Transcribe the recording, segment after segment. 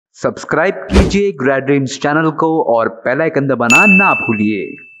Subscribe कीजिए grade-dreams channel को और बेल आइकन दबाना ना भूलिए।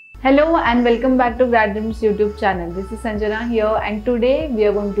 Hello and welcome back to Grad-Dreams YouTube channel. This is Sanjana here and today we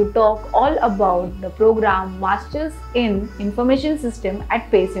are going to talk all about the program Masters in Information System at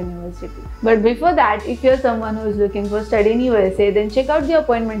Pace University. But before that, if you are someone who is looking for study in USA, then check out the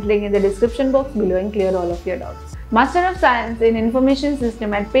appointment link in the description box below and clear all of your doubts. Master of Science in Information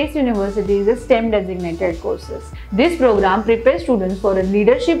System at Pace University is a STEM designated courses. This program prepares students for a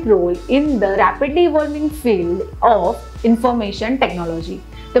leadership role in the rapidly evolving field of information technology.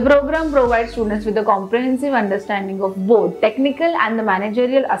 The program provides students with a comprehensive understanding of both technical and the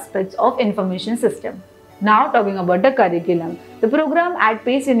managerial aspects of information system. Now talking about the curriculum. The program at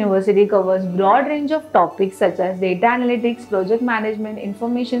Pace University covers broad range of topics such as data analytics, project management,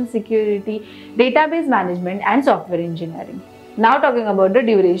 information security, database management and software engineering. Now talking about the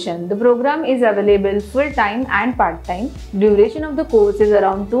duration. The program is available full-time and part-time. Duration of the course is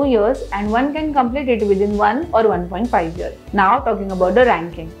around 2 years and one can complete it within 1 or 1.5 years. Now talking about the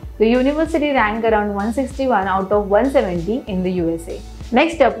ranking. The university ranked around 161 out of 170 in the USA.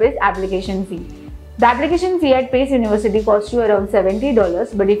 Next up is application fee. The application fee at Pace University costs you around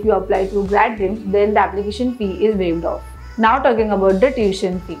 $70, but if you apply through Grad-Dreams, then the application fee is waived off. Now talking about the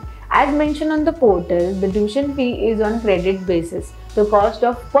tuition fee. As mentioned on the portal, the tuition fee is on credit basis. The cost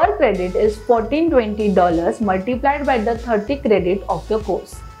of per credit is $1420 multiplied by the 30 credit of your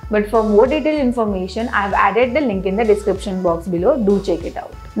course. But for more detailed information, I have added the link in the description box below. Do check it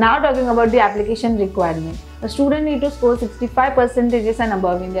out. Now talking about the application requirement. A student needs to score 65% and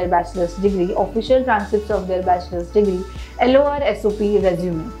above in their bachelor's degree, official transcripts of their bachelor's degree, LOR, SOP,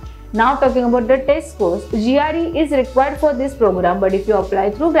 resume. Now talking about the test scores, GRE is required for this program, but if you apply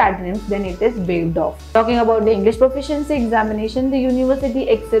through Grad-Dreams, then it is waived off. Talking about the English proficiency examination, the university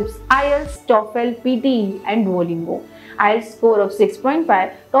accepts IELTS, TOEFL, PTE and Duolingo. IELTS score of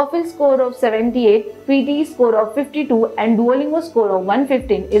 6.5, TOEFL score of 78, PTE score of 52 and Duolingo score of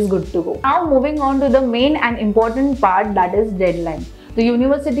 115 is good to go. Now moving on to the main and important part, that is deadline. The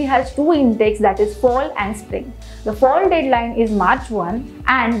university has two intakes, that is fall and spring. The fall deadline is March 1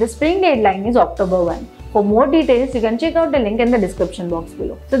 and the spring deadline is October 1. For more details, you can check out the link in the description box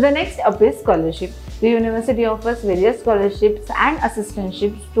below. So the next up is scholarship. The university offers various scholarships and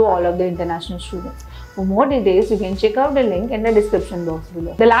assistantships to all of the international students. For more details, you can check out the link in the description box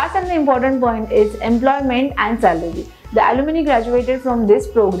below. The last and the important point is employment and salary. The alumni graduated from this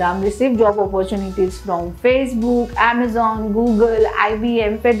program receive job opportunities from Facebook, Amazon, Google,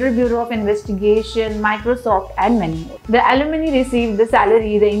 IBM, Federal Bureau of Investigation, Microsoft and many more. The alumni receive the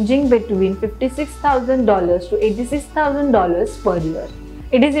salary ranging between $56,000 to $86,000 per year.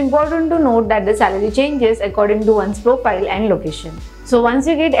 It is important to note that the salary changes according to one's profile and location. So once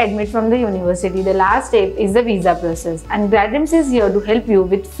you get admit from the university, the last step is the visa process, and Grad-Dreams is here to help you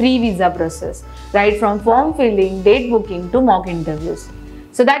with free visa process, right from form filling, date booking to mock interviews.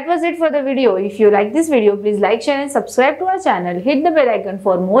 So that was it for the video. If you like this video, please like, share and subscribe to our channel. Hit the bell icon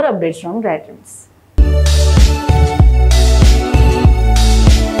for more updates from Grad-Dreams.